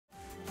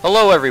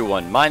Hello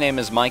everyone, my name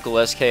is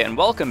Michael SK and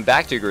welcome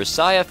back to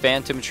Grisaia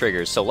Phantom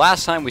Trigger. So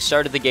last time we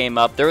started the game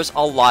up, there was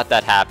a lot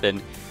that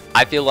happened.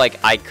 I feel like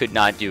I could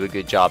not do a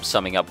good job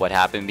summing up what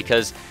happened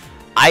because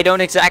I don't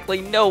exactly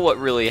know what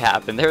really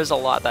happened. There's a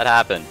lot that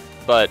happened.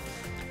 But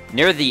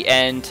near the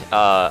end,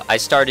 I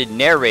started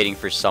narrating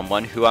for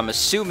someone who I'm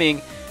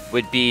assuming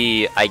would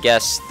be, I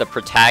guess, the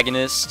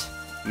protagonist,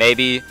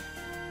 maybe.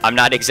 I'm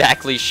not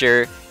exactly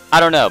sure. I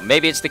don't know,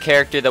 maybe it's the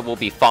character that will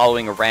be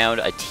following around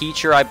a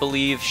teacher, I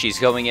believe. She's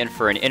going in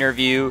for an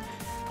interview.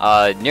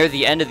 Near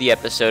the end of the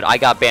episode, I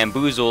got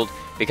bamboozled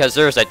because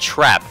there was a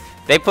trap.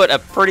 They put a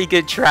pretty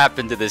good trap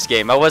into this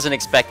game. I wasn't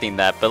expecting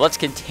that, but let's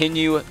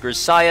continue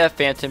Grisaia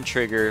Phantom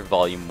Trigger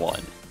Volume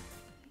 1.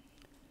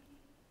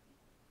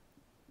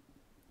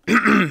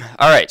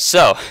 Alright,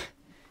 so,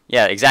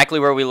 yeah, exactly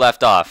where we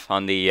left off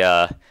on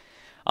the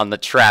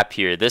trap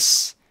here.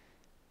 This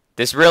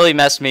really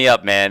messed me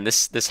up, man.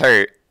 This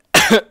hurt.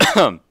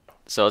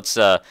 So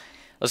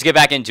let's get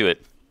back into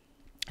it.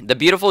 The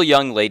beautiful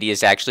young lady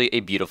is actually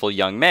a beautiful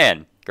young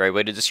man. Great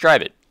way to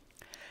describe it.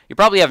 You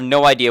probably have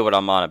no idea what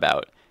I'm on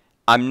about.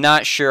 I'm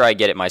not sure I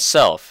get it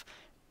myself.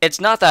 It's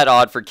not that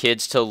odd for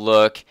kids to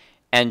look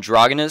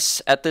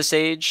androgynous at this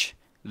age,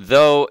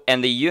 though,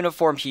 and the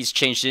uniform he's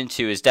changed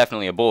into is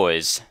definitely a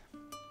boy's.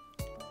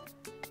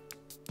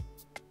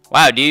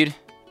 Wow, dude.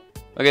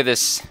 Look at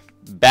this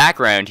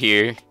background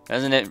here.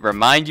 Doesn't it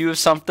remind you of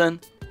something?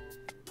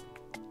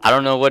 I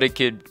don't know what it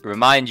could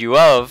remind you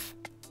of.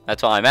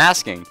 That's why I'm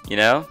asking, you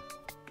know?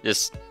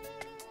 Just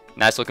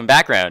nice looking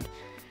background.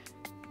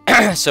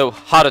 So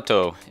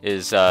Haruto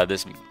is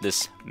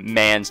this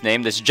man's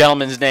name, this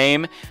gentleman's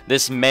name,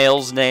 this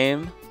male's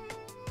name.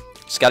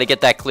 Just gotta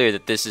get that clear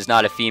that this is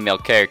not a female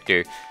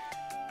character.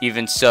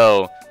 Even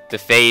so, the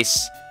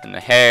face and the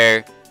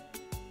hair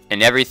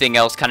and everything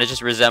else kind of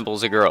just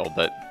resembles a girl,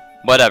 but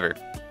whatever.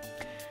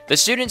 The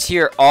students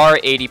here are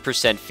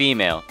 80%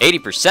 female.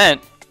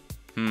 80%?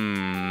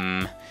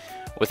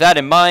 With that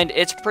in mind,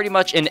 it's pretty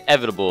much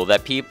inevitable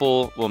that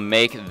people will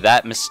make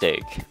that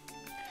mistake.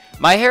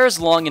 My hair is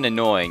long and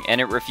annoying,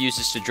 and it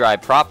refuses to dry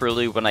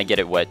properly when I get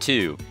it wet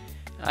too.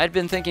 I'd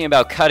been thinking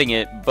about cutting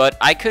it, but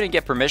I couldn't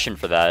get permission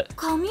for that.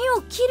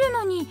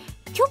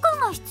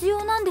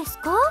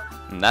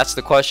 And that's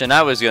the question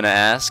I was gonna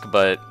ask,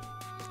 but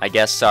I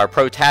guess our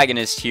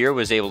protagonist here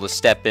was able to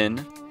step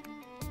in.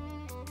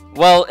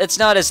 Well, it's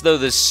not as though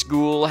the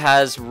school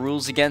has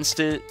rules against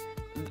it.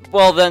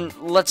 Well then,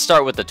 let's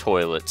start with the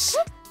toilets.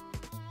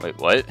 Wait,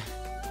 what?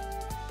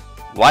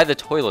 Why the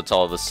toilets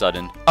all of a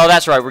sudden? Oh,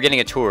 that's right, we're getting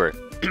a tour.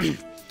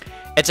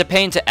 It's a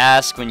pain to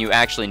ask when you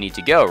actually need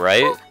to go,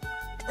 right?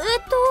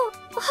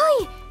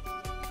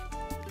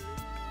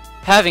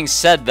 Having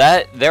said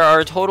that, there are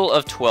a total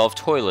of 12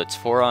 toilets,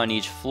 4 on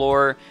each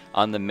floor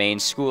on the main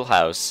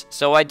schoolhouse,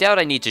 so I doubt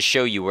I need to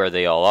show you where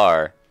they all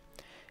are.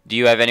 Do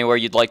you have anywhere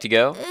you'd like to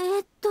go?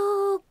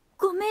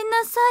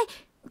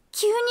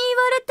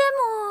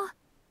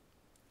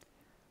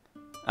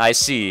 I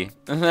see.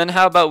 Then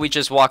how about we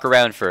just walk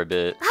around for a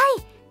bit?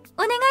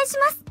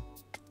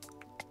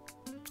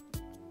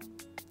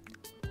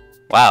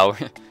 Wow,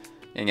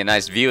 getting a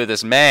nice view of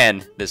this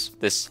man,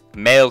 this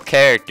male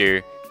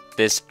character,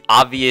 this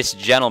obvious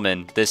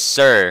gentleman, this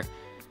sir.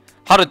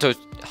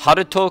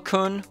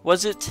 Haruto-kun,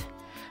 was it?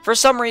 For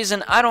some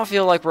reason, I don't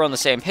feel like we're on the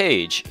same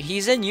page.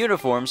 He's in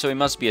uniform, so he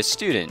must be a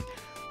student.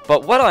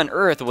 But what on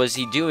earth was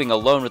he doing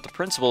alone with the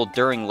principal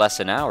during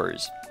lesson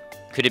hours?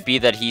 Could it be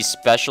that he's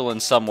special in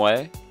some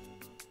way?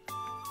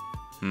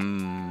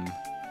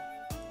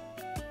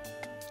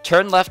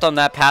 Turn left on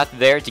that path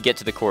there to get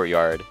to the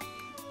courtyard.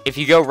 If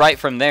you go right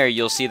from there,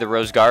 you'll see the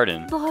rose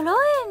garden.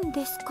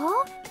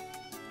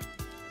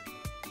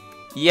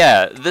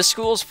 Yeah, the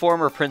school's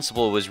former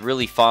principal was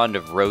really fond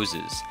of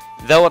roses,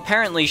 though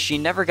apparently she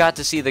never got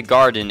to see the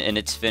garden in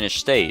its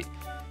finished state.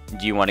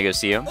 Do you want to go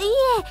see him?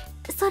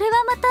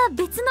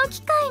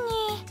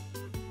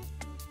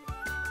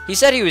 He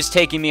said he was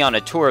taking me on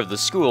a tour of the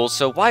school,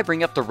 so why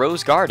bring up the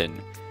rose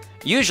garden?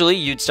 Usually,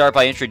 you'd start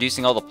by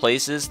introducing all the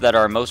places that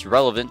are most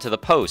relevant to the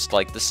post,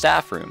 like the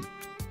staff room.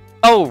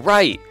 Oh,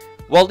 right!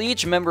 While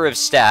each member of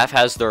staff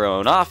has their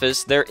own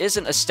office, there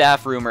isn't a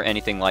staff room or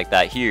anything like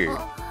that here.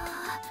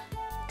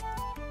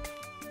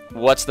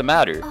 What's the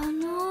matter?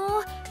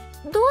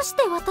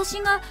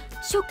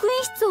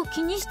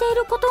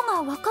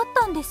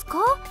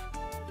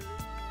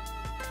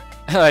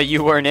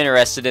 You weren't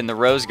interested in the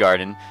rose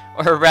garden,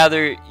 or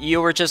rather,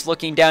 you were just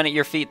looking down at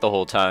your feet the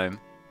whole time.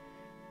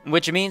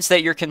 Which means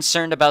that you're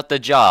concerned about the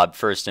job,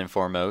 first and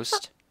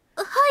foremost.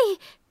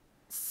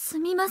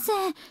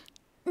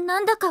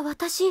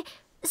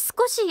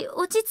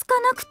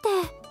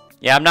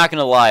 Yeah, I'm not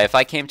gonna lie, if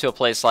I came to a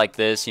place like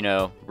this, you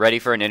know, ready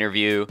for an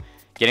interview,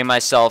 getting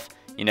myself,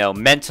 you know,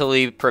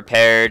 mentally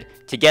prepared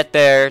to get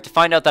there, to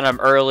find out that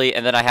I'm early,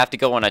 and then I have to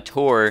go on a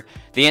tour,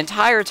 the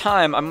entire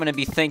time I'm gonna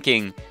be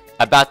thinking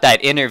about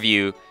that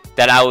interview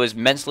that I was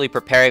mentally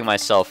preparing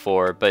myself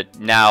for, but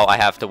now I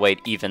have to wait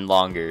even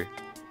longer.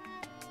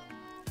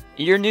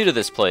 You're new to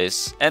this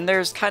place, and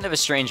there's kind of a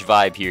strange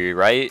vibe here,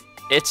 right?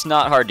 It's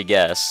not hard to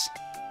guess.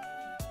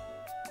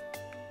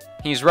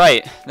 He's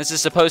right. This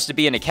is supposed to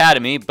be an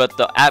academy, but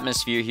the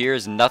atmosphere here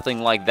is nothing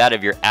like that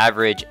of your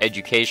average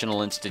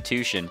educational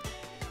institution.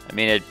 I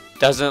mean, it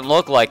doesn't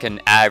look like an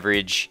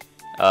average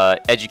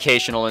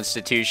educational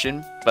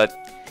institution, but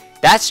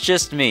that's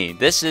just me.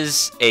 This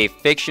is a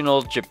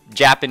fictional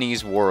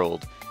Japanese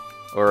world,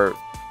 or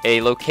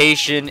a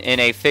location in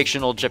a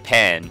fictional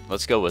Japan.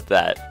 Let's go with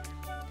that.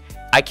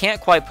 I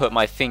can't quite put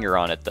my finger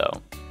on it,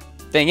 though.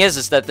 Thing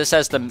is that this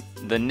has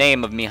the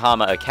name of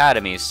Mihama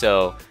Academy,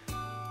 so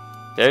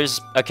there's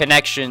a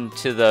connection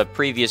to the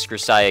previous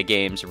Grisaia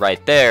games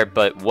right there,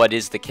 but what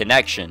is the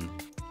connection?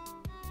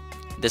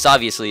 This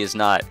obviously is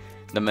not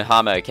the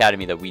Mihama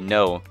Academy that we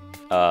know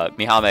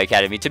Mihama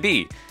Academy to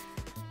be.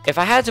 If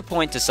I had to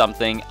point to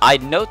something,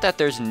 I'd note that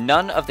there's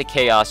none of the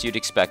chaos you'd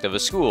expect of a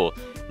school.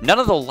 None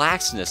of the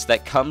laxness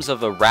that comes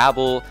of a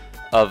rabble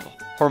of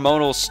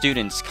hormonal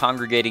students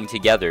congregating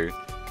together.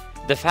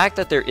 The fact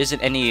that there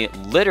isn't any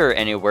litter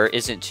anywhere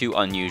isn't too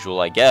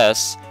unusual, I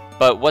guess,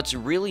 but what's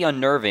really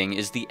unnerving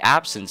is the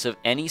absence of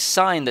any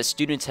sign that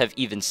students have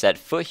even set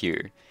foot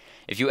here.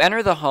 If you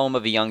enter the home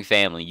of a young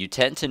family, you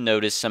tend to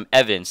notice some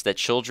evidence that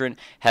children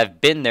have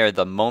been there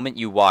the moment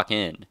you walk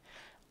in.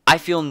 I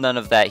feel none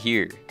of that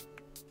here.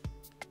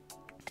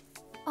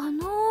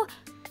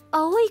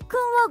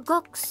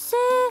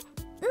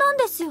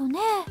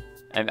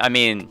 I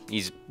mean,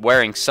 he's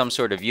wearing some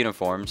sort of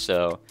uniform,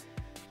 so...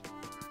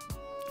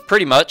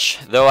 Pretty much,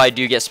 though I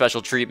do get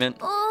special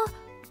treatment.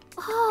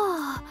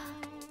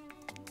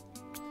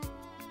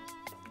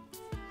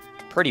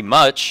 Pretty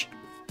much?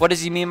 What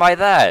does he mean by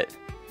that?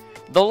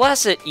 The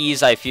less at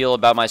ease I feel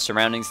about my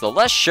surroundings, the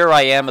less sure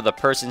I am of the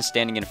person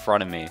standing in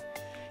front of me.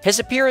 His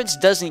appearance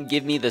doesn't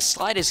give me the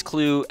slightest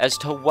clue as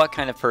to what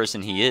kind of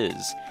person he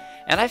is.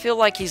 And I feel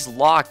like he's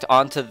locked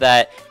onto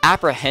that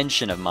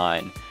apprehension of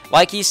mine,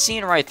 like he's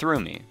seen right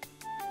through me.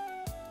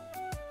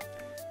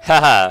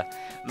 Haha.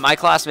 My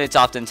classmates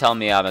often tell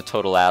me I'm a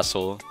total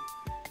asshole.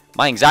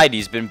 My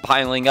anxiety's been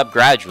piling up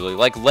gradually,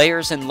 like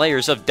layers and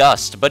layers of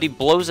dust, but he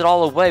blows it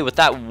all away with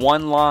that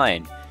one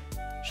line.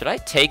 Should I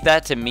take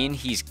that to mean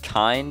he's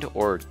kind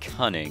or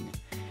cunning?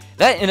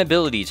 That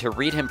inability to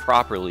read him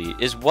properly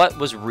is what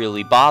was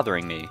really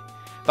bothering me.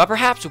 But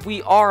perhaps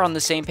we are on the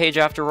same page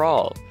after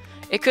all.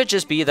 It could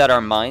just be that our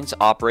minds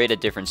operate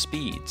at different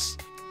speeds.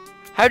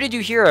 How did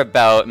you hear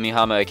about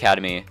Mihama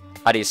Academy,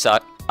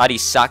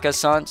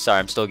 Arisaka-san? Sorry,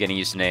 I'm still getting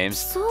used to names.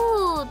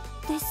 そう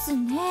です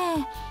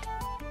ね。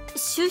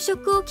就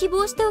職を希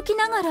望しておき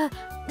ながら、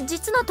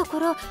実のとこ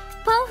ろ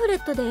パンフレ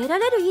ットで得ら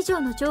れる以上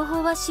の情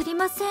報は知り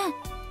ません。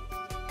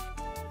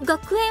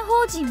学園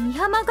法人美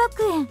浜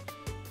学園、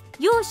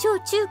幼小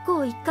中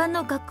高一貫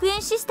の学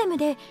園システム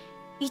で、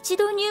一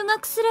度入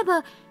学すれ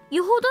ば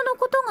よほどの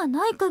ことが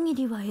ない限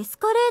りはエス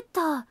カレー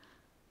ター。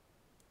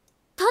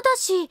ただ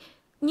し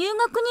入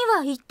学に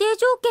は一定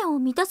条件を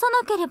満たさ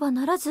なければ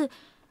ならず、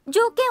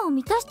条件を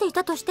満たしてい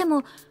たとして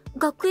も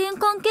学園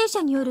関係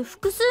者による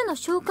複数の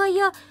紹介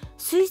や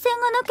推薦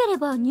がなけれ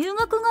ば入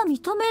学が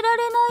認めら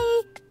れ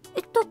な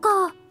いと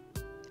か。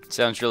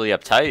 Sounds really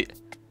uptight.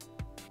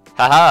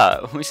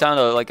 Haha, we sound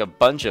like a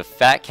bunch of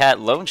fat cat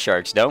loan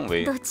sharks, don't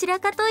we? どちら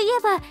かといえ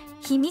ば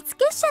秘密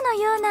結社の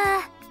よう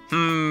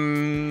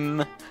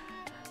な。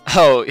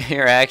Oh,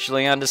 you're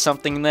actually onto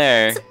something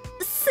there.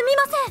 すみ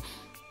ません。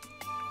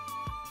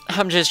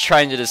 I'm just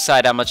trying to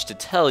decide how much to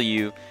tell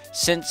you,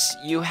 since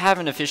you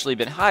haven't officially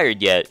been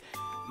hired yet.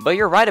 But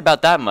you're right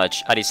about that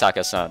much,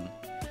 Arisaka-san.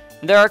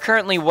 There are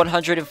currently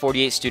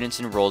 148 students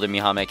enrolled in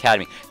Mihama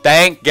Academy.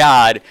 Thank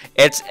God,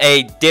 it's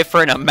a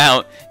different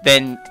amount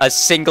than a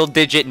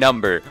single-digit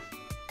number.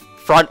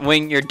 Front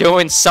Wing, you're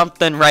doing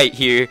something right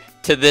here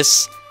to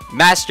this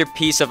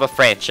masterpiece of a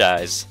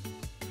franchise.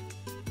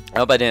 I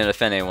hope I didn't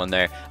offend anyone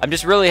there. I'm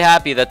just really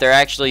happy that they're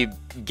actually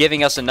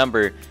giving us a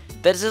number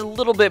that is a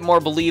little bit more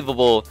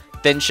believable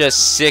than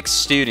just 6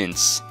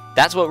 students.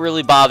 That's what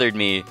really bothered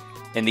me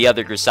in the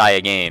other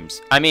Grisaia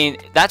games. I mean,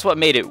 that's what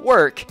made it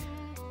work,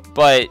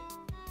 but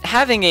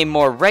having a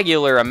more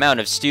regular amount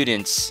of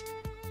students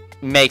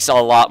makes a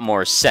lot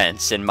more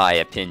sense, in my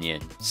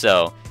opinion.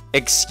 So,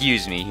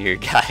 excuse me here,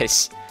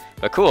 guys.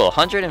 But cool,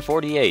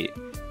 148.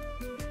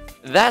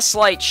 That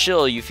slight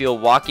chill you feel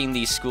walking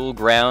these school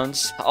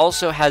grounds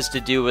also has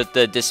to do with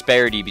the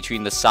disparity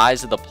between the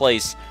size of the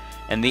place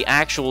and the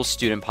actual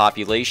student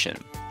population.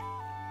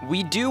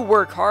 We do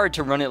work hard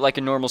to run it like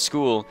a normal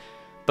school,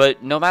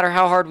 but no matter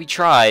how hard we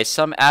try,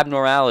 some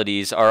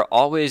abnormalities are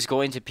always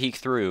going to peek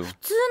through. 普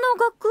通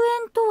の学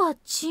園とは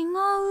違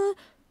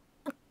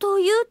うと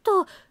いう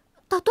と、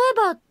例え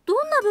ば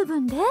どんな部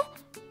分で?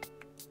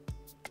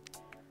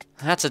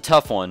 That's a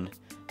tough one.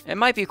 It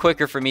might be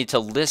quicker for me to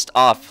list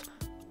off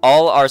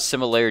all our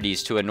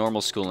similarities to a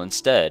normal school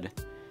instead.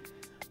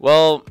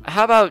 Well,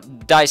 how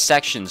about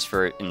dissections,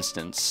 for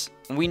instance?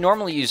 We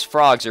normally use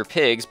frogs or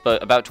pigs,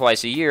 but about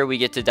twice a year we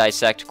get to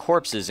dissect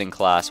corpses in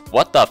class.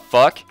 What the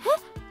fuck?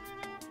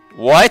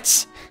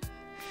 What?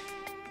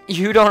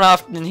 You don't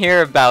often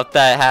hear about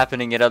that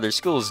happening at other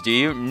schools, do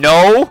you?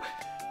 No!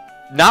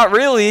 Not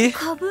really!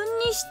 過分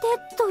にし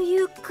てと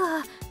いう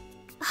か、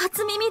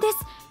初耳で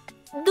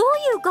す。どうい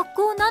う学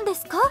校なんで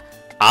すか?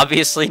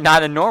 Obviously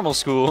not a normal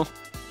school.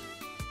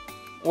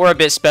 Or a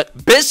bit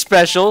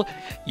special,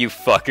 you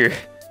fucker.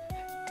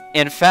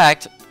 In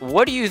fact,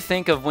 what do you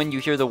think of when you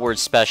hear the word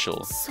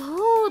special?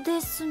 そうで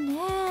すね。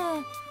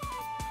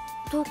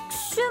特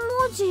殊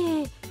文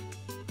字、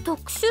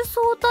特殊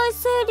相対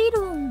性理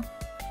論、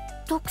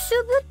特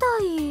殊部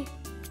隊。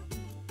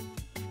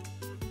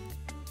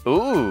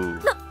Ooh. なん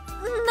で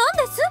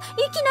す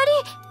いきなり。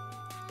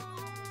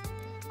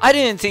I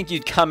didn't think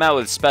you'd come out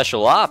with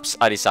special ops,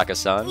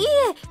 Arisaka-san. い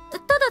え、た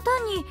だ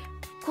単に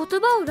言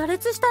葉を羅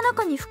列した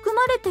中に含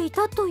まれてい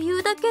たとい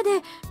うだけで、深い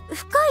意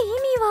味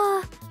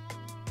は。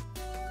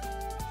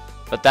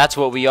But that's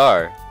what we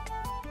are.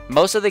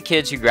 Most of the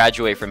kids who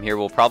graduate from here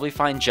will probably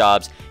find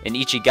jobs in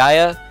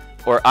Ichigaya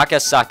or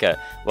Akasaka.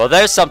 Well,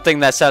 there's something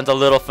that sounds a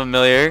little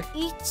familiar.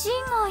 市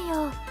ヶ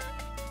谷、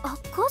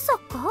赤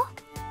坂?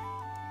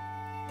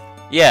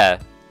 Yeah.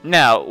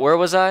 Now, where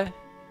was I?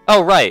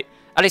 Oh, right.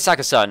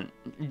 Arisaka-san,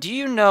 do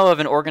you know of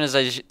an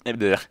organization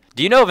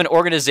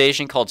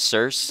called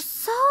CIRS?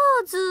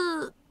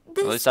 SARS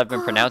ですか? At least I've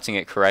been pronouncing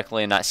it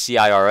correctly and not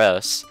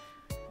CIRS.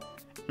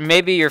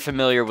 Maybe you're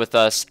familiar with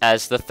us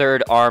as the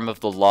third arm of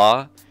the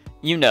law.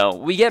 You know,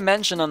 we get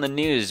mentioned on the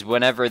news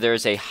whenever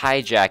there's a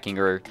hijacking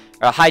or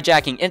a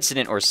hijacking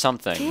incident or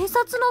something. 警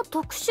察の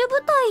特殊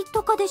部隊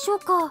とかでしょう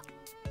か?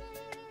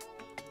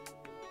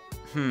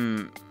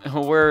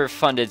 We're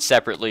funded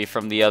separately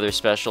from the other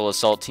special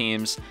assault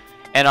teams,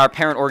 and our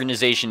parent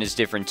organization is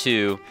different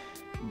too,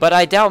 but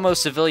I doubt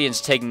most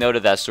civilians take note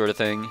of that sort of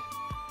thing.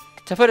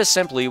 To put it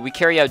simply, we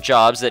carry out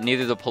jobs that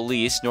neither the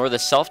police nor the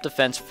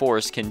self-defense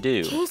force can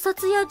do. 警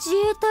察や自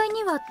衛隊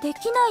にはで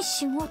きない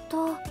仕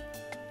事。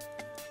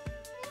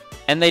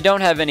And they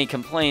don't have any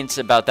complaints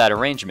about that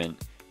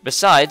arrangement.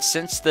 Besides,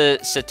 since the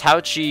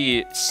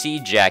Setauchi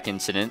Sea-Jack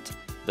incident,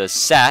 the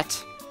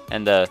SAT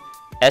and the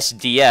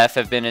SDF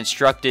have been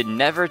instructed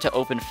never to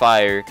open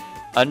fire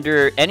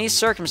under any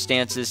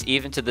circumstances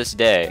even to this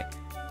day.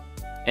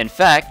 In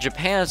fact,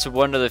 Japan is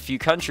one of the few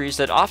countries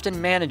that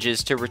often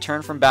manages to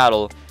return from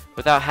battle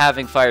without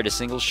having fired a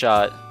single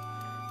shot.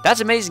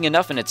 That's amazing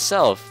enough in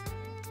itself,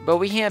 but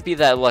we can't be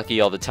that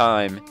lucky all the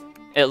time.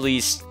 At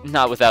least,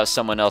 not without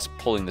someone else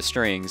pulling the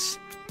strings.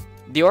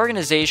 The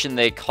organization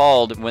they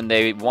called when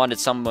they wanted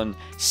someone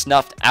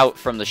snuffed out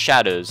from the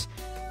shadows,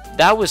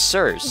 that was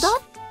CIRS. だ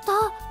っ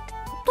た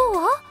と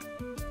は?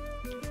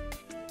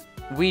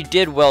 We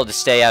did well to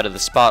stay out of the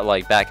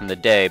spotlight back in the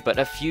day, but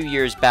a few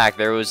years back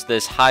there was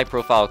this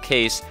high-profile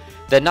case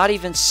that not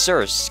even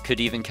CIRS could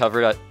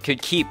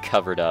keep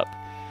covered up.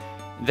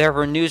 There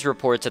were news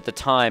reports at the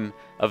time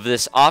of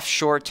this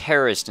offshore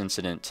terrorist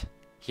incident.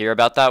 Hear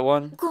about that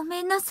one? ご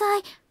めんなさ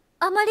い。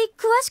あまり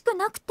詳しく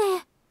なくて。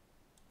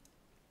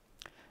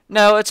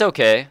No, it's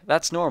okay.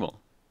 That's normal.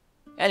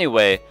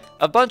 Anyway,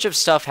 a bunch of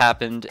stuff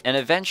happened, and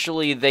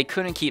eventually they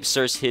couldn't keep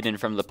CIRS hidden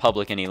from the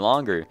public any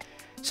longer.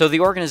 So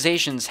the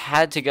organizations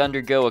had to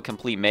undergo a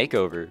complete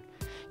makeover.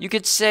 You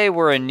could say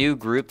we're a new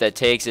group that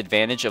takes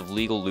advantage of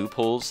legal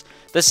loopholes,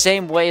 the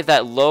same way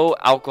that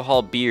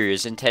low-alcohol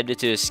beers intended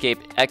to escape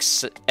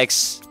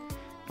excise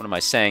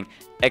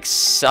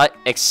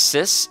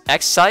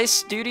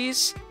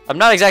duties? I'm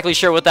not exactly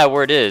sure what that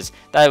word is.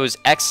 That was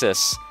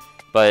excess,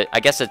 but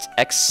I guess it's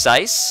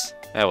excise?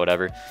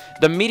 Whatever.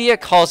 The media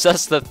calls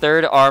us the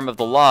third arm of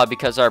the law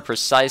because our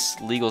precise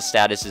legal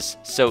status is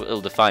so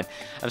ill-defined.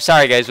 I'm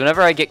sorry, guys.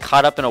 Whenever I get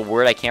caught up in a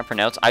word I can't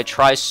pronounce, I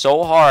try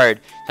so hard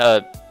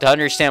to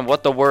understand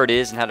what the word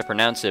is and how to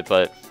pronounce it,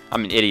 but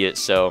I'm an idiot,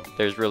 so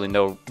there's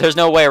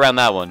no way around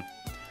that one.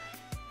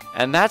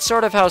 And that's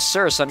sort of how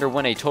CIRS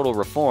underwent a total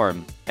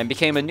reform and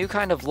became a new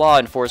kind of law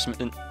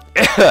enforcement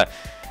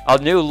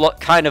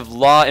kind of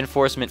law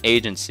enforcement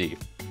agency.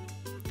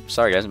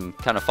 Sorry guys, I'm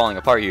kind of falling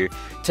apart here.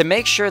 To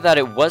make sure that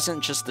it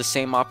wasn't just the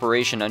same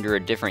operation under a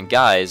different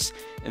guise,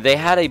 they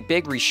had a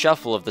big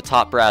reshuffle of the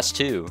top brass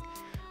too.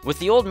 With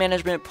the old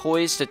management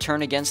poised to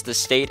turn against the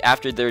state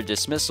after their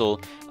dismissal,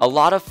 a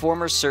lot of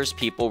former CIRS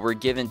people were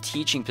given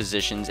teaching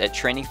positions at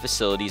training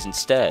facilities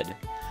instead.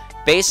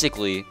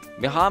 Basically,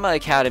 Mihama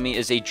Academy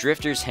is a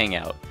drifter's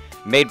hangout,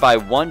 made by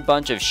one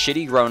bunch of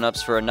shitty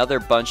grown-ups for another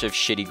bunch of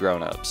shitty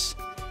grown-ups.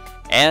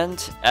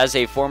 And, as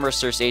a former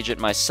CIRS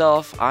agent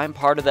myself, I'm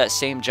part of that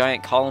same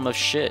giant column of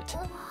shit.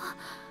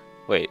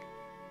 Wait,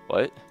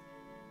 what?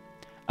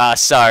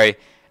 Sorry.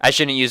 I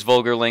shouldn't use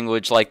vulgar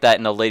language like that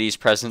in a lady's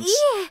presence.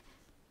 Yeah.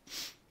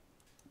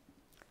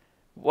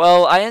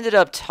 Well, I ended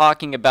up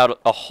talking about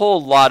a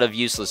whole lot of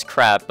useless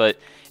crap, but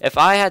if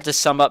I had to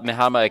sum up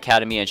Mihama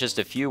Academy in just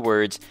a few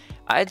words,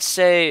 I'd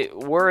say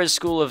we're a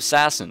school of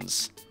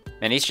assassins.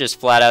 And he's just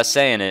flat out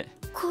saying it.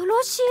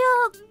 殺し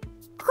屋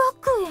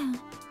学園。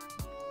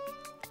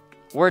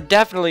 We're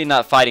definitely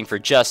not fighting for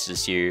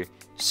justice here,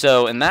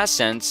 so in that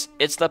sense,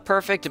 it's the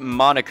perfect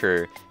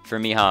moniker for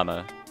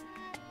Mihama.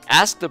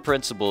 Ask the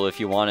principal if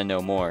you want to know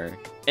more.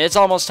 It's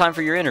almost time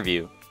for your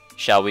interview.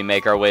 Shall we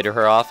make our way to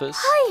her office?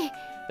 はい。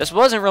 This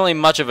wasn't really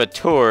much of a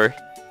tour.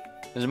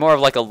 It was more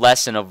of like a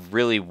lesson of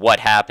really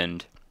what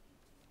happened.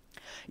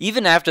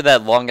 Even after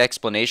that long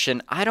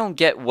explanation, I don't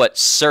get what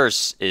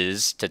source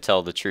is, to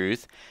tell the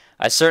truth.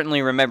 I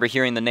certainly remember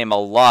hearing the name a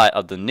lot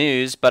of the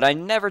news, but I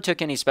never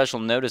took any special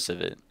notice of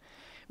it.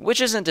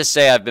 Which isn't to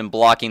say I've been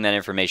blocking that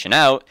information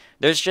out,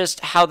 that's just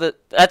how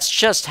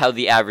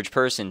the average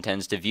person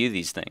tends to view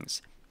these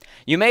things.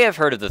 You may have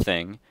heard of the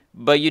thing,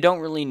 but you don't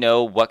really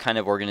know what kind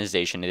of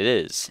organization it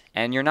is,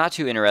 and you're not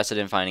too interested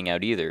in finding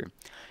out either.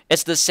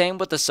 It's the same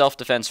with the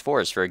self-defense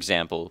force, for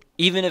example.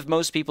 Even if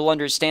most people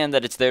understand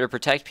that it's there to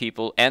protect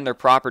people and their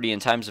property in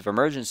times of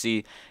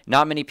emergency,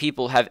 not many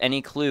people have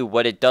any clue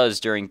what it does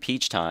during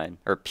peacetime.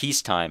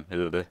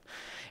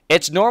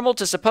 It's normal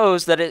to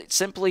suppose that it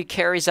simply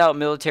carries out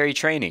military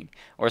training,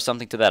 or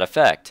something to that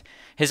effect.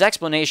 His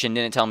explanation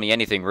didn't tell me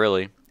anything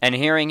really, and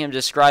hearing him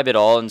describe it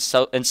all in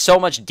so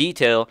much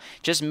detail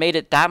just made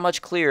it that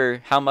much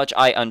clearer how much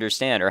I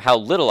understand, or how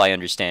little I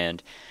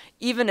understand.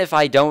 Even if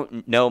I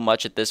don't know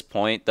much at this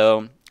point,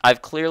 though,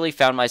 I've clearly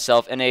found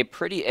myself in a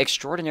pretty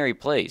extraordinary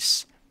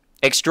place.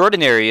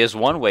 Extraordinary is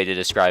one way to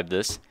describe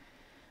this.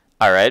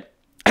 Alright.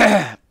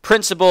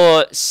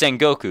 Principal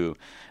Sengoku.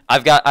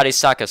 I've got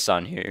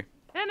Arisaka-san here.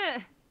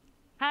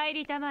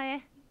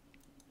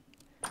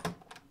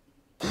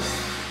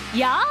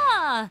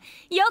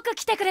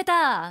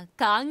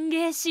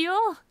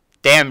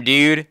 Damn,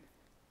 dude.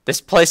 This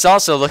place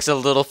also looks a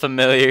little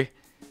familiar.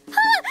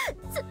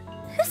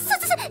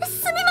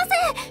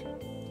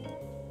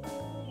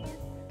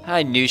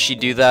 I knew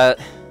she'd do that.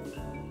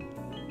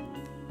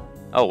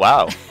 Oh,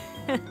 wow.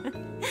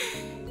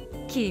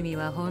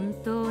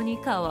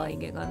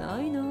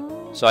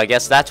 So I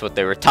guess that's what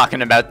they were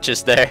talking about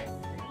just there.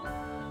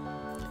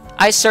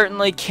 I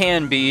certainly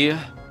can be,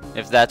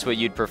 if that's what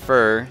you'd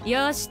prefer.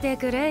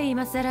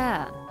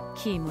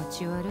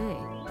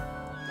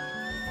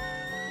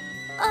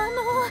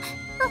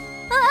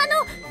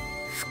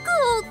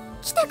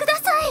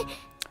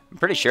 I'm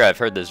pretty sure I've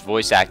heard this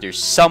voice actor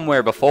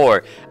somewhere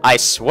before. I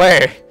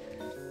swear.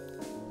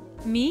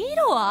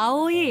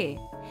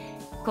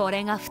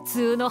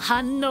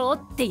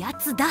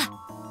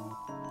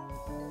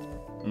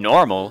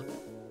 Normal?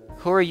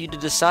 Who are you to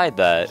decide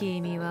that?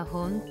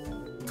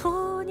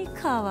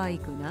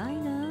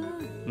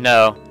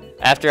 No.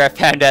 After I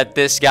found out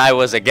this guy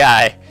was a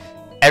guy,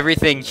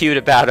 everything cute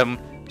about him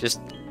just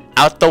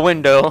out the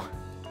window.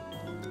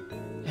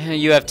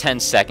 You have 10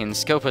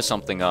 seconds. Go put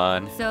something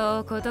on.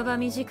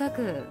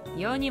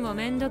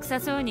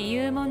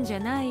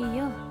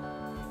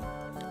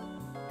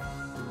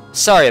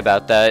 Sorry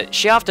about that.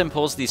 She often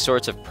pulls these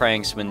sorts of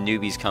pranks when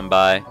newbies come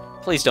by.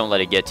 Please don't let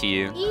it get to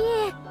you.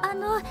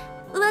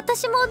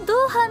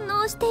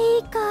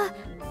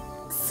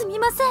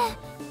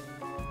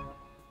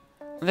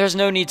 There's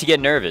no need to get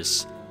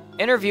nervous.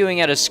 Interviewing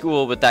at a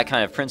school with that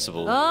kind of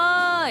principal.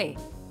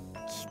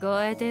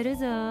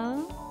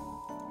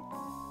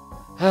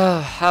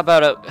 How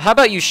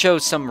about you show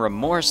some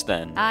remorse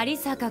then?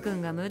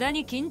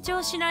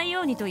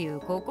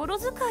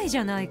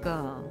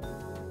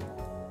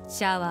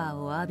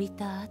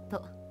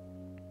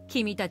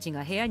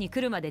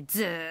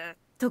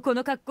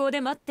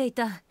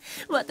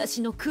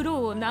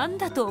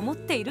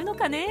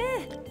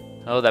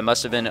 Oh, that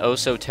must have been oh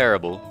so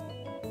terrible.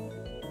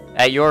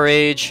 At your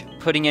age,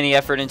 putting any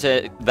effort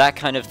into that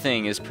kind of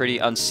thing is pretty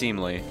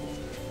unseemly.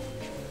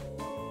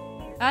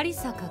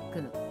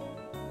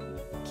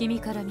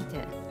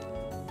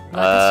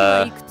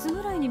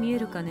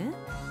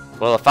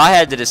 Well, if I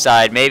had to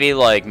decide, maybe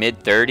like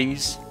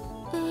mid-30s?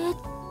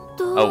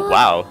 Oh,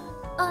 wow.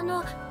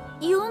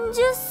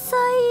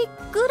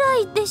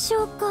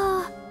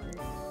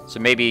 So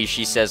maybe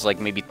she says like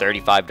maybe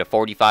 35 to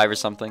 45 or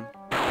something?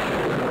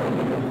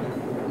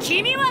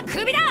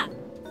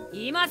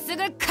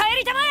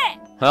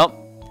 Well,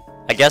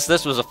 I guess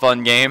this was a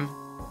fun game.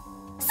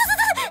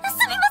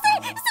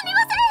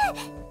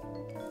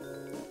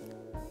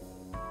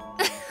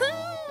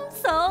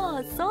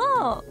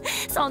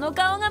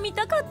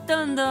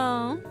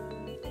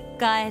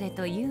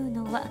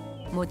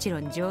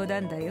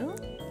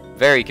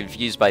 Very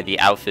confused by the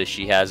outfit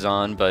she has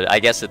on, but I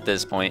guess at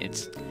this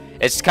point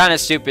it's kind of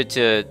stupid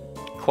to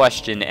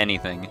question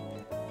anything.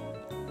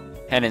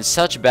 And in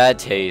such bad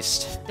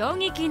taste.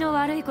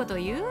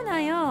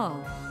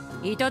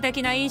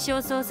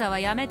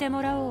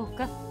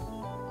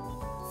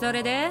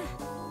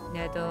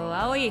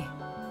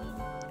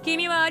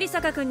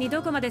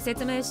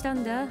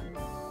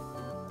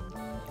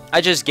 I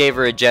just gave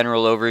her a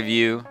general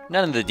overview,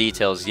 none of the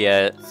details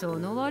yet.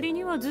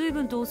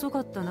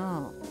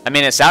 I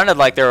mean, it sounded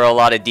like there were a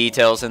lot of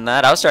details in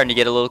that. I was starting to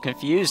get a little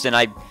confused, and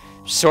I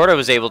sort of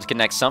was able to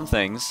connect some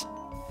things.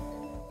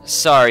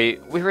 Sorry,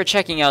 we were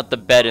checking out the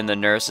bed in the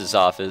nurse's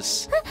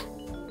office.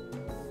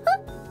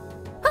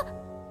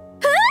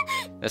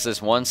 This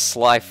is one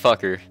sly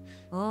fucker.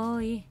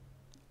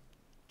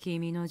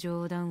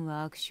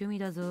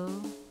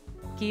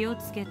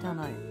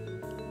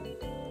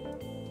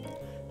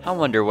 I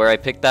wonder where I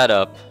picked that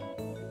up.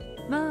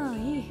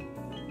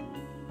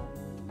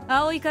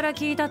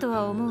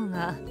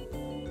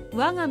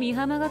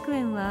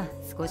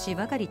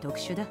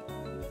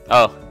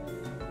 Oh,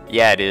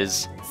 yeah, it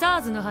is.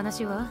 SARS の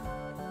話は？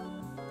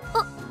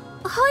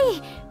は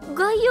い、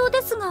概要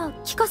ですが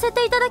聞かせ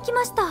ていただき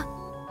ました。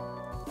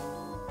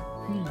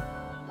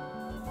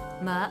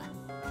まあ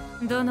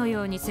どの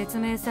ように説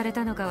明され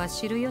たのかは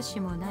知る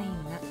由もない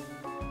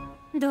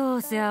が、ど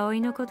うせ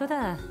葵のこと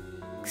だ。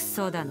ク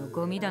ソだの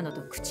ゴミだの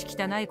と口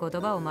汚い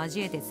言葉を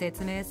交えて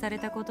説明され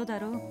たことだ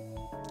ろう。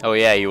Oh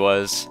yeah, he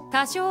was.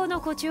 多少の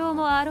誇張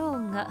もあろ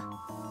うが、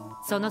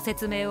その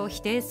説明を否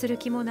定する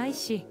気もない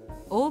し、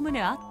おおむ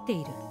ね合って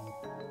いる。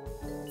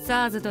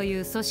SARS と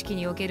いう組織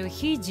における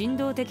非人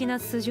道的な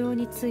素性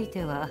につい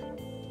ては、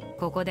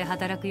ここで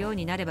働くよう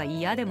になれば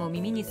嫌でも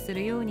耳にす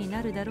るように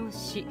なるだろう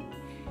し、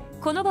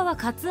この場は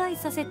割愛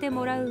させて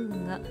もらう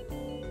が、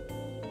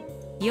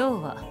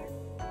要は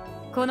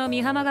この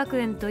美浜学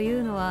園とい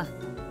うのは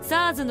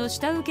SARS の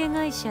下請け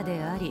会社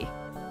であり、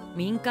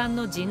民間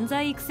の人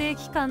材育成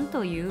機関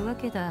というわ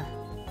けだ。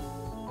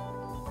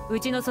う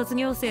ちの卒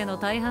業生の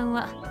大半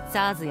は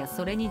SARS や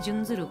それに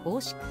準ずる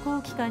法執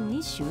行機関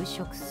に就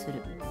職す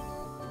る。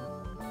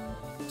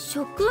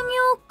職業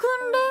訓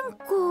練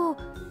校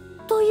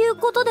という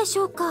ことでし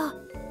ょうか。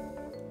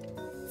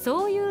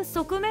そういう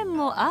側面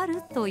もあ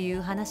るとい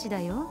う話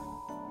だよ。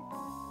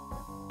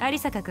有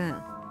坂君、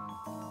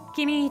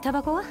君タ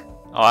バコは？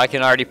 Oh, I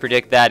can already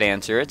predict that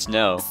answer. It's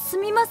no. す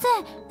みませ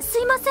ん、す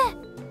いません。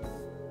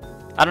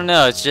I don't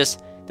know, it's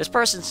just, this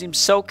person seems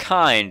so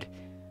kind,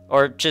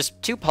 or just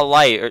too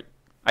polite, or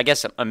I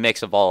guess a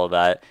mix of all of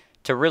that,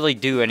 to really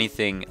do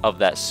anything of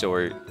that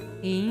sort.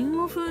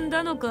 韻を踏ん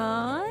だの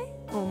か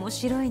い？面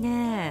白い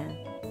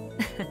ね。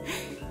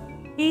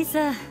いい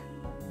さ。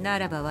な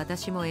らば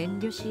私も遠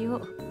慮しよ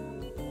う。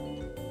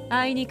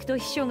あいにくと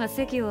秘書が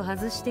席を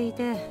外してい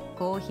て、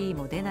コーヒー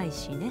も出ない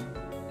しね。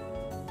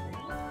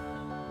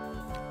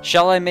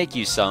Shall I make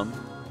you some?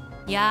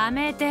 や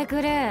めて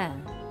くれ。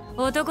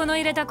男の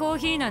入れたコー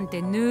ヒーなん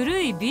てぬ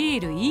るいビ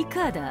ール以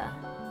下だ。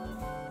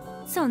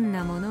そん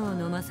なものを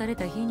飲まされ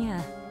た日に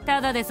ゃ、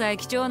ただでさえ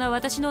貴重な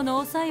私の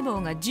脳細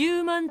胞が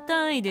10万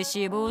単位で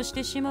死亡し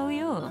てしまう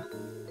よ。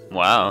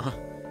Wow.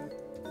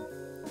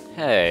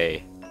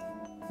 Hey.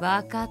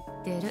 わかっ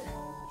てる。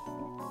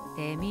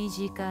手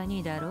短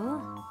にだ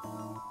ろ。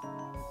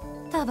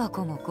タバ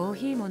コもコー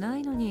ヒーもな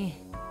いのに、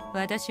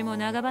私も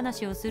長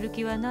話をする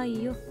気はな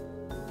いよ。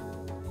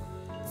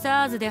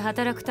SARS で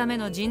働くため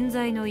の人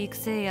材の育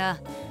成や、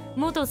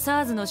元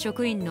SARS の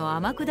職員の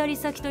天下り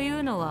先とい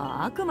うの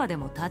はあくまで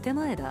も建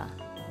前だ。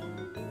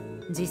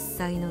実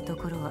際のと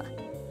ころは、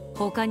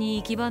他に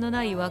行き場の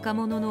ない若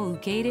者の受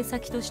け入れ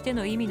先として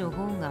の意味の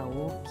方が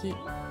大きい。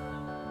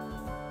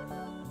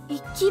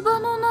行き場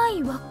のな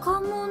い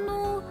若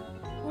者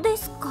で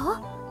す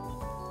か？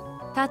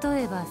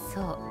例えば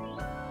そう。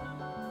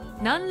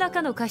何ら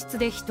かの過失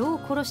で人を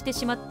殺して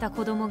しまった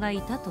子供が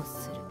いたと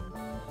する。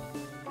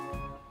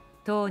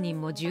当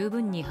人も十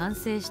分に反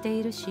省して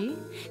いるし、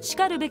し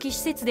かるべき施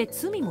設で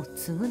罪も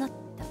償っ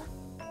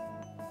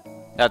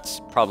た。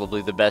That's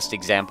probably the best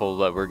example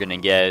that we're gonna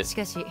get. し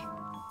かし、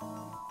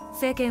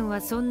世間は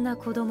そんな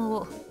子供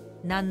を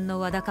何の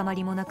わだかま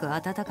りもなく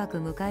温かく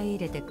迎え入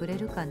れてくれ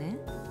るかね？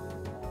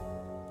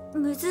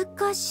難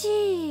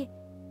しい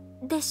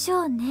でし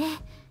ょうね。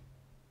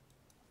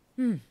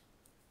うん。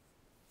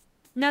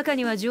中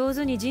には上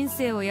手に人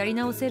生をやり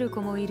直せる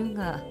子もいる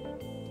が、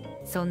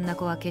そんな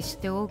子は決し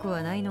て多く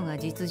はないのが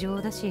実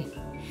情だし、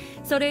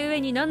それゆ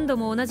えに何度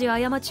も同じ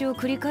過ちを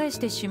繰り返し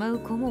てしまう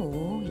子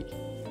も多い。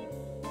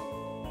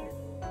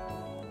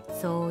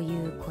そう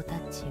いう子た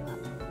ちは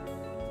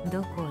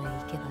どこへ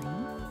行けばい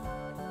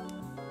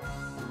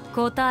い？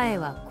答え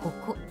はこ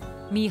こ、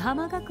美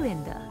浜学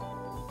園だ。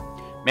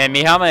Man,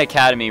 Mihama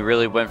Academy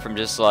really went from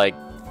just like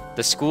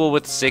the school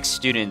with 6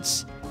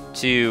 students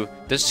to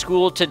the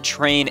school to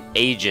train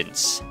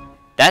agents.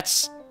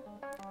 That's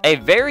a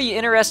very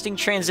interesting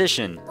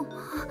transition.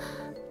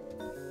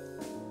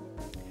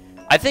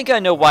 I think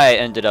I know why I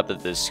ended up at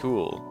this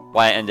school.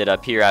 Why I ended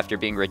up here after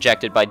being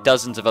rejected by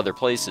dozens of other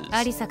places.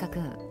 有坂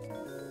君、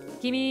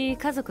君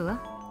家族は？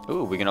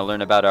 Ooh, we're gonna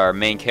learn about our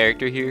main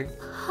character here?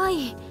 は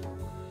い。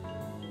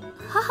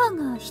母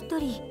が一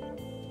人。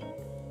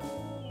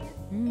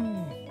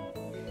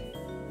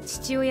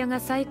父親が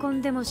再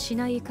婚でもし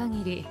ない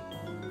限り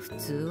普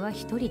通は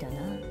一人だな。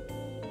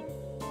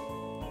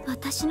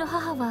私の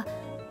母は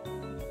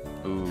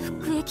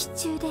服役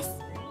中です。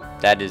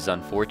That is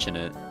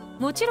unfortunate.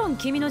 もちろん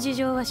君の事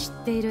情は知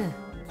っている。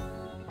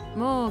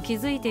もう気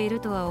づいている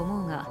とは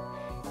思うが、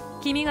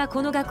君が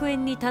この学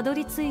園にたど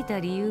り着いた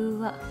理由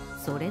は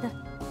それだ。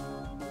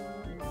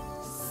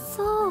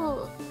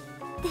そ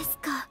うです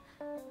か。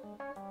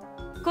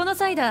この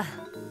際だ、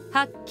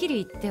はっき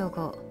り言ってお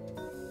こう。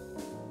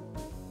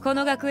こ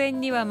の学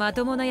園にはま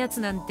ともなやつ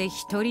なんて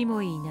一人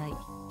もいない。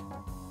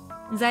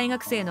在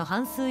学生の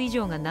半数以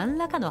上が何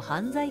らかの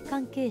犯罪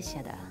関係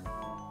者だ。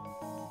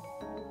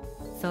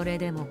それ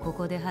でもこ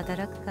こで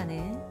働くか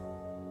ね？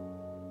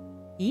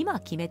今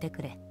決めて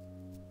くれ。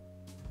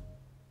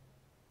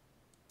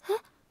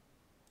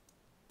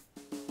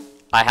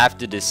I have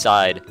to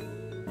decide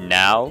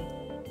now?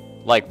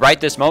 Like right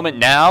this moment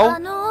now?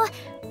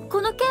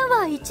 この件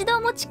一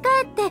度持ち帰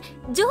って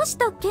上司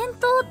と検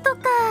討と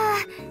か。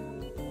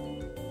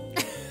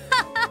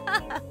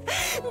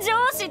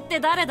上司って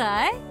誰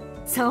だい？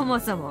そも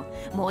そも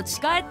持ち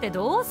帰って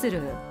どうす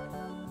る？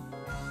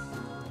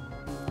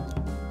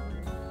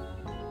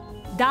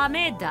ダ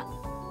メだ。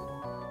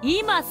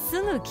今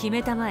すぐ決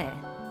めたまえ。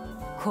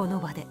この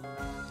場で。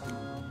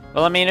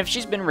Well, I mean, if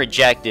she's been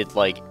rejected,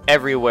 like,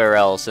 everywhere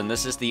else, and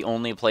this is the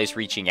only place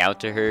reaching out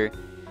to her,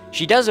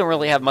 she doesn't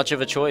really have much of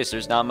a choice.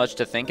 There's not much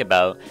to think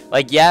about.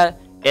 Like, yeah,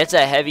 it's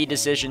a heavy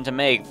decision to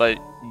make, but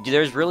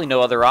there's really no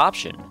other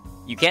option.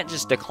 You can't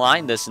just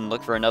decline this and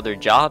look for another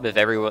job if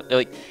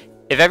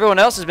everyone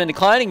else has been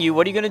declining you,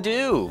 what are you gonna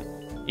do?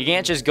 You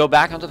can't just go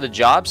back onto the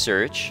job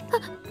search.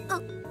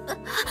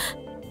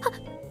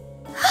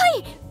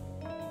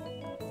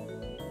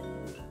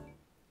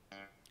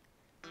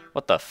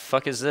 What the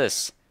fuck is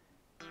this?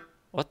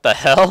 What the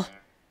hell?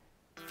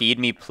 Feed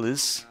me,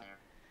 please.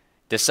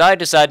 Decide,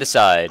 decide,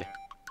 decide.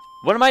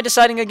 What am I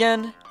deciding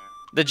again?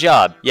 The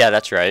job. Yeah,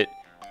 that's right.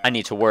 I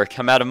need to work.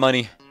 I'm out of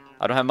money.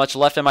 I don't have much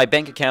left in my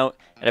bank account,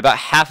 and about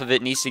half of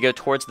it needs to go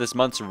towards this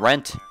month's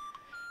rent.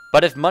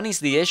 But if money's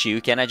the issue,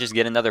 can't I just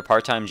get another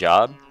part-time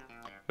job?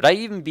 Would I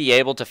even be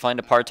able to find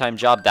a part-time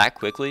job that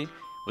quickly?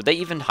 Would they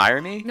even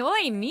hire me? お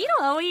い、見ろ、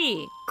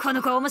葵。こ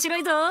の子面白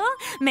いぞ。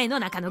目の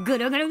中のぐ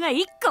るぐるが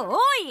一個多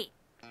い。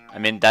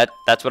I mean, that's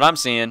what I'm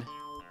seeing.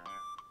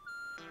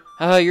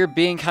 Oh, you're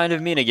being kind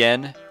of mean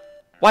again.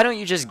 Why don't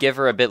you just give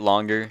her a bit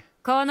longer?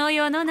 この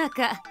世の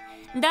中、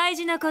大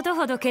事なこと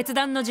ほど決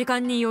断の時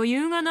間に余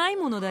裕がない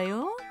ものだ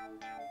よ。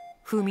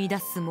踏み出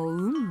すも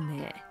運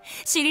命、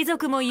退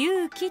くも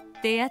勇気っ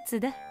てやつ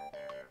だ。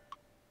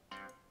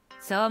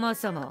そも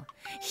そも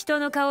人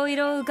の顔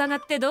色を伺っ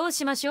てどう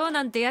しましょう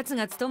なんてやつ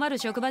が務まる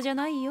職場じゃ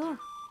ないよ。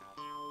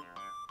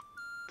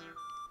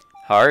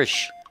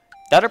Harsh.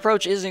 That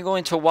approach isn't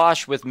going to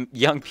wash with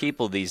young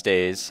people these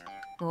days.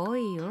 お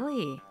いお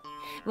い、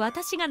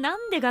私がな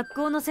んで学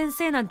校の先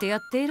生なんてや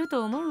っている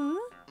と思う？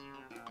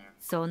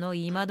その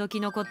今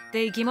時の子っ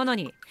て生き物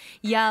に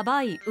や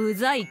ばい、う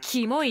ざい、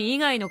キモい以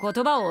外の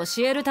言葉を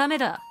教えるため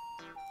だ。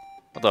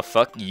What the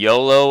fuck?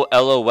 YOLO,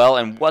 LOL,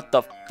 and what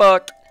the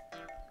fuck?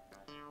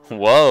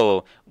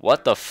 Whoa,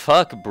 what the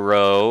fuck,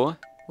 bro?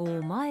 お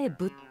前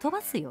ぶっ飛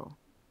ばすよ。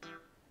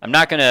I'm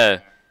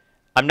gonna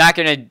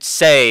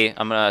say it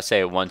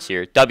once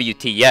here,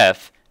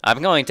 WTF. I'm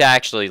going to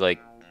actually,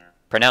 like,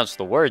 pronounce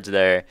the words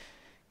there.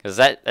 Because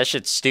that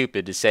shit's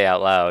stupid to say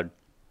out loud.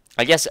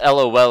 I guess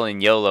LOL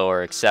and YOLO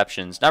are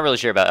exceptions. Not really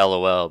sure about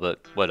LOL, but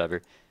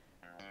whatever.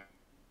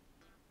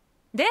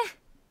 で、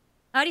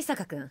有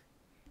坂くん。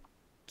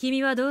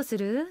君はどうす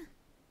る？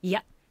い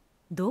や、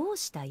どう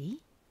した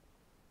い？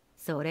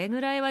それぐ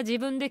らいは自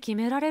分で決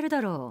められる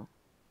だろ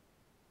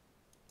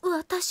う。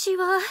私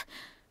は。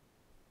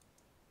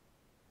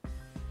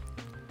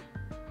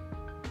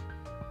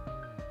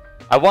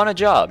I want a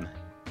job.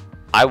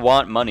 I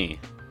want money.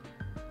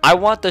 I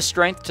want the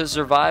strength to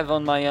survive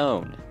on my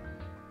own.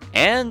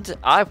 And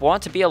I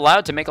want to be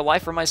allowed to make a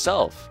life for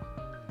myself.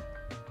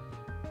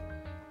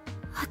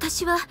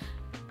 私は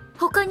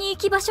他に行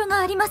き場所が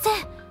ありません。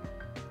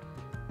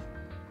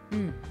う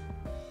ん。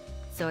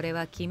それ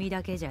は君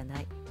だけじゃな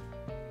い。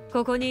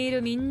ここにい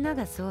るみんな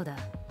がそうだ。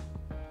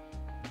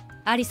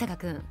有坂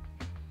くん、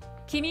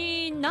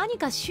君何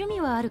か趣味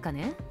はあるか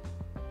ね？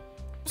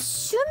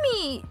趣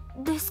味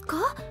です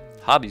か？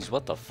 Hobbies,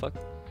 what the fuck?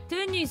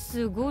 テニ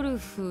ス、ゴル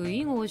フ、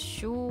囲碁、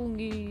将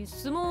棋、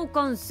相撲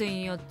観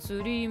戦や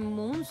釣り、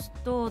モンス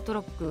タート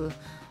ラック、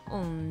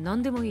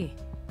何でもいい。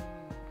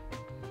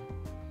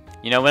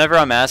You know, whenever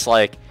I'm asked,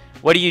 like,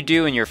 what do you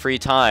do in your free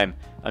time?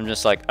 I'm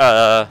just like,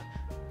 and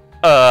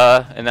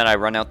then I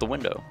run out the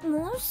window.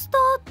 モンスタ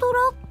ートラ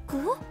ッ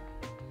ク？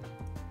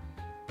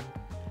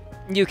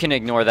 You can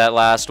ignore that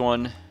last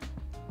one.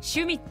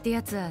 趣味って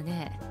やつは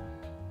ね、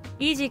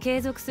維持継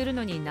続する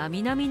のに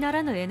並々な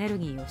らぬエネル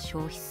ギーを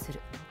消費す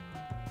る。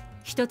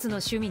一つの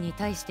趣味に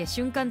対して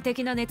瞬間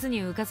的な熱に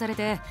浮かされ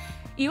て、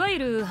いわゆ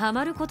るハ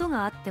マること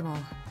があっても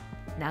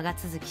長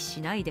続き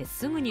しないで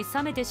すぐに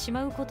冷めてし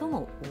まうこと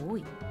も多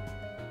い。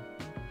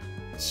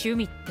趣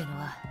味っての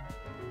は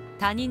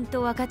他人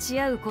と分かち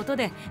合うこと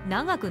で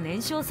長く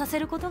燃焼させ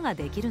ることが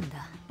できるん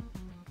だ。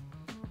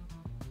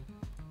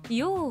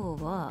要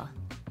は、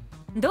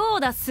どう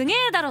だすげ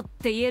えだろっ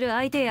て言える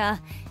相手や、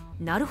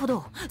なるほ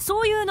ど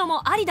そういうの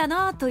もありだ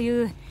なと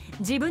いう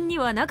自分に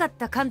はなかっ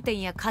た観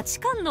点や価値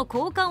観の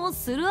交換を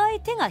する相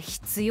手が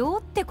必要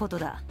ってこと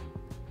だ。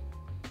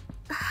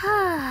は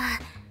あ。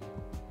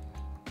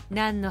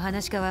何の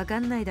話かわか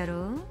んないだ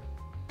ろ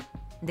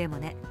う？でも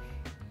ね、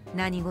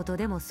何事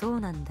でもそう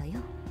なんだよ。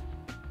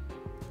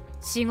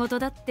仕事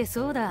だって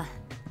そうだ。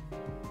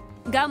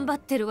頑張っ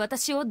てる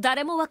私を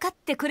誰も分かっ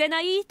てくれ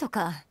ないと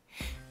か、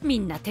み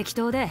んな適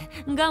当で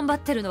頑張っ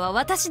てるのは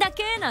私だ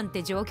けなん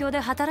て状況で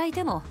働い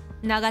ても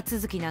長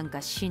続きなん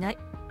かしない。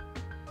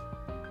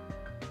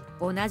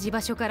同じ場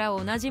所から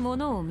同じも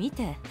のを見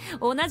て、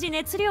同じ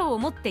熱量を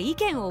持って意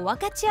見を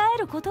分かち合え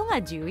ること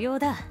が重要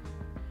だ。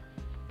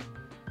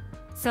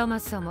そも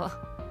そも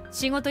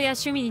仕事や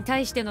趣味に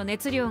対しての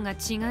熱量が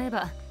違え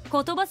ば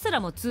言葉すら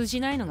も通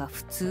じないのが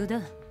普通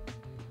だ。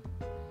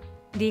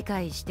理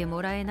解して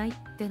もらえないっ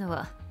ての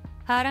は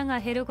腹が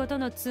減ること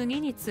の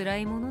次に辛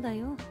いものだ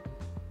よ。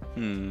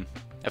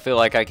I feel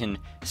like I can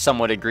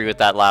somewhat agree with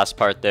that last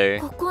part there.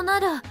 ここな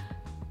ら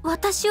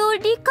私を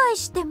理解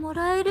しても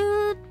らえ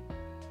る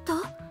と？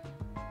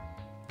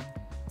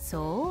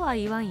そうは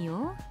言わん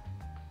よ。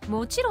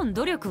もちろん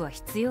努力は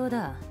必要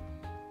だ。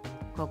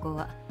ここ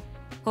は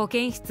保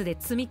健室で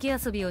積み木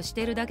遊びをし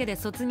てるだけで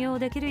卒業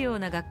できるよう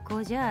な学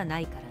校じゃな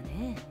いから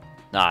ね。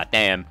Ah,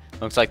 damn.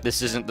 Looks like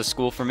this isn't the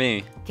school for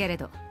me. けれ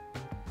ど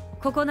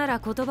ここなら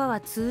言葉は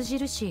通じ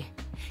るし、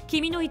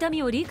君の痛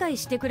みを理解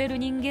してくれる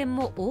人間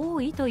も多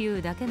いとい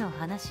うだけの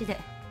話で、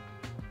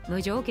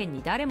無条件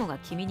に誰もが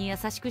君に優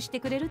しくして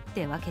くれるっ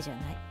てわけじゃな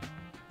い。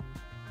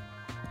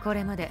こ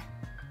れまで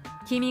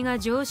君が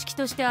常識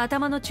として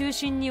頭の中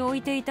心に置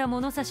いていた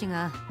物差し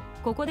が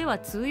ここでは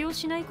通用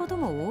しないこと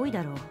も多い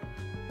だろ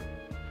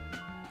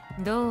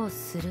う。どう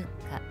する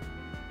か、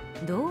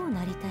どう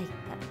なりたいか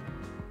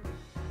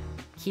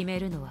決め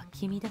るのは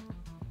君だ。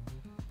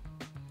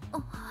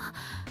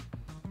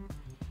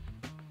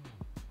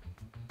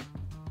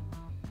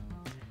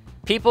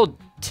People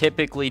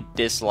typically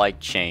dislike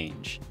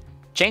change.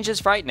 Change is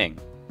frightening.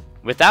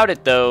 Without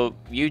it, though,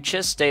 you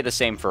just stay the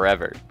same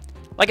forever.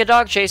 Like a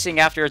dog chasing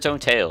after its own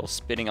tail,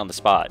 spitting on the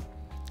spot.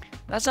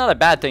 That's not a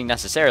bad thing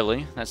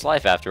necessarily. That's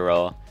life after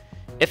all.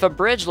 If a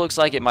bridge looks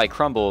like it might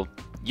crumble,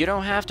 you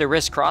don't have to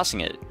risk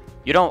crossing it.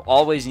 You don't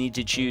always need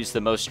to choose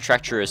the most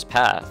treacherous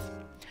path.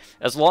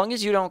 As long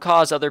as you don't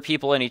cause other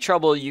people any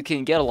trouble, you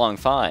can get along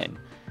fine.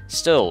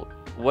 Still,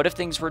 what if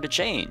things were to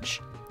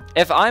change?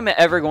 If I'm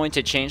ever going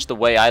to change the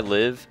way I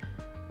live,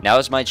 now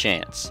is my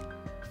chance.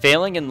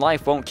 Failing in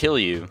life won't kill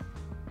you.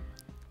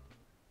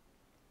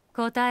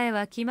 答え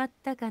は決まっ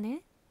たか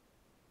ね？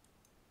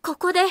こ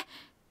こで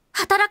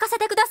働かせ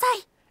てくださ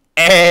い。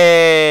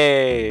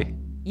Hey!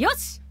 よ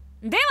し、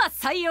では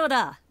採用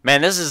だ。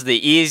Man, this is the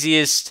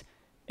easiest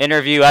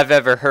interview I've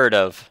ever heard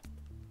of.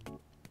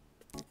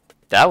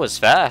 That was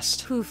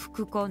fast. 不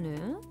服かね？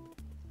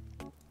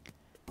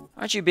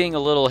 Aren't you being a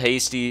little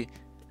hasty?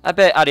 I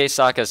bet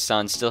Aresaka's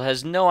son still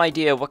has no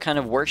idea what kind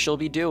of work she'll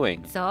be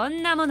doing. そ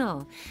んなも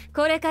の、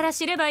これから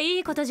知ればい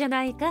いことじゃ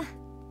ないか。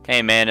Hey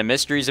man, a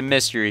mystery's a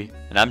mystery,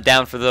 and I'm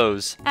down for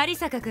those. 有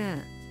坂く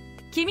ん、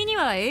君に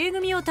は A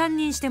組を担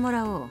任しても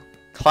らおう。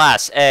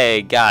Class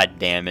A, god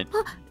damn it.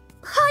 は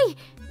い。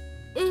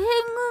A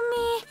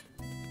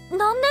組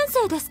何年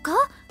生ですか？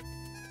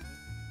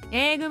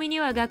 A 組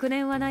には学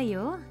年はない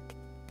よ。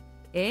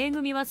A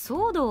組は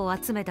ソードを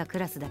集めたク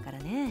ラスだから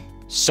ね。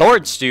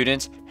Sword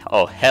students?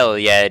 Oh hell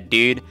yeah,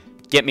 dude.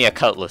 Get me a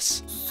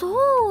cutlass.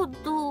 そう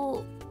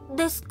ど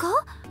です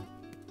か？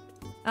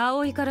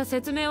葵から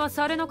説明は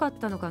されなかっ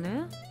たのか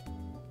ね？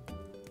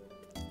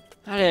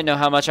 I didn't know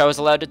how much I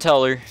was allowed to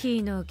tell her.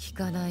 気の利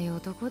かない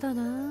男だ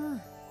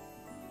な。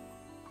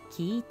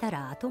聞いた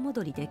ら後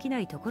戻りできな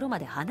いところま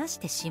で話し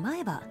てしま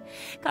えば、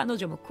彼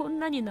女もこん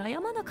なに悩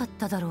まなかっ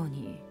ただろう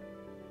に。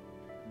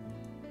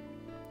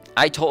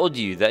I told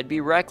you that'd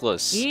be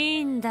reckless. い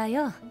いんだ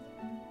よ。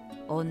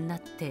女っ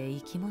て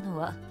生き物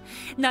は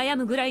悩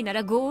むぐらいな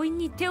ら強引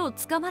に手を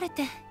つかまれ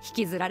て引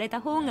きずられた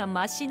方が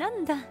マシな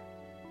んだ。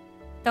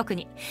特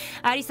に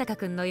有坂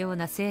くんのよう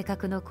な性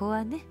格の子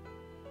はね。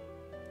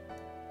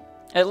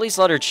At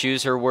least let her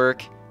choose her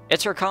work.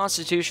 It's her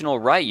constitutional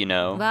right, you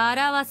know.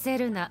 笑わせ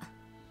るな。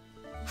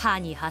歯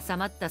に挟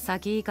まった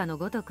先以下の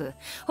ごとく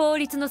法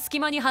律の隙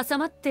間に挟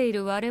まってい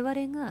る我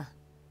々が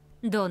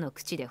どの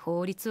口で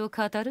法律を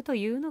語ると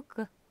いうの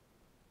か。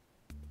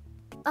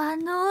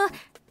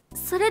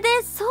それで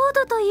ソー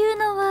ドという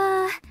の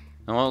は。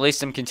Well, at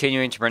least I'm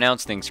continuing to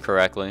pronounce things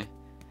correctly.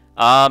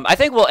 I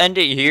think we'll end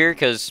it here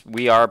because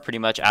we are pretty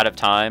much out of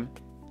time.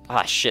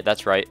 Ah, shit,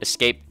 that's right.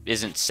 Escape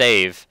isn't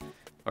save.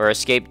 Or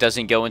escape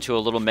doesn't go into a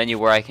little menu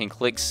where I can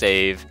click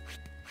save.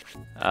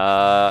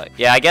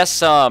 Yeah, I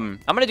guess, I'm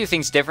gonna do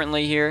things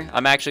differently here.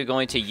 I'm actually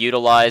going to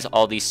utilize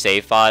all these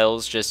save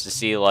files just to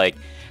see, like,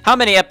 how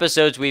many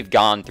episodes we've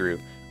gone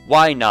through.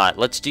 Why not?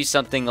 Let's do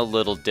something a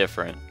little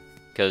different.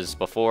 Because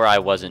before I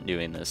wasn't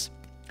doing this.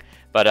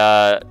 But,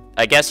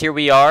 I guess here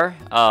we are.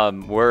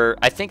 We're,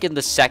 I think, in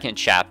the second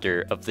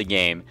chapter of the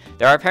game.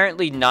 There are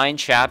apparently 9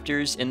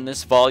 chapters in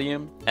this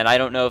volume, and I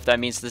don't know if that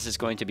means this is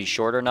going to be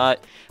short or not,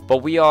 but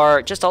we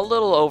are just a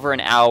little over an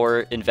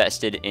hour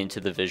invested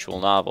into the visual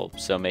novel,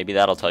 so maybe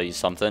that'll tell you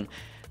something.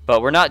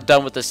 But we're not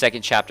done with the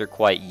second chapter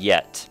quite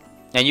yet.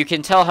 And you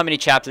can tell how many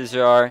chapters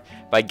there are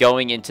by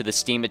going into the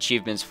Steam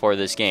achievements for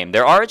this game.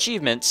 There are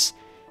achievements,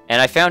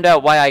 and I found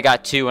out why I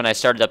got 2 when I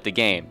started up the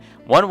game.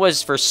 One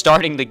was for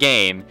starting the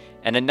game,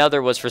 and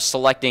another was for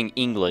selecting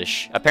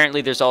English.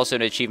 Apparently there's also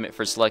an achievement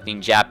for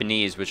selecting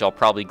Japanese, which I'll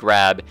probably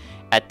grab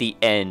at the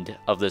end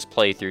of this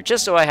playthrough,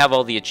 just so I have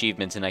all the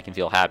achievements and I can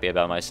feel happy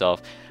about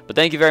myself. But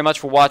thank you very much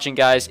for watching,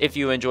 guys. If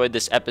you enjoyed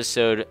this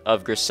episode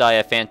of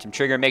Grisaia Phantom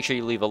Trigger, make sure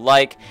you leave a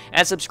like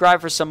and subscribe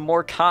for some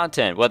more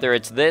content, whether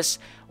it's this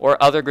or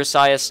other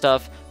Grisaia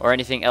stuff or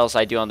anything else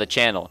I do on the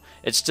channel.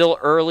 It's still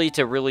early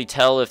to really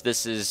tell if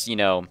this is, you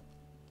know,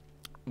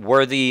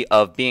 worthy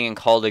of being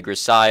called a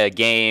Grisaia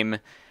game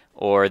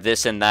or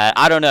this and that.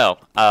 I don't know.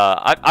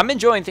 I'm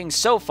enjoying things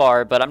so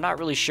far, but I'm not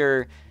really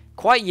sure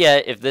quite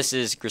yet if this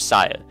is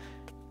Grisaia.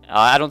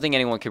 I don't think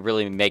anyone could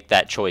really make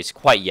that choice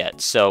quite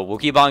yet. So we'll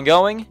keep on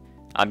going.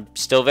 I'm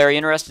still very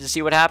interested to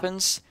see what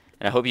happens,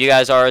 and I hope you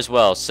guys are as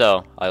well.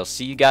 So I'll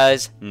see you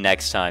guys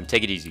next time.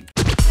 Take it easy.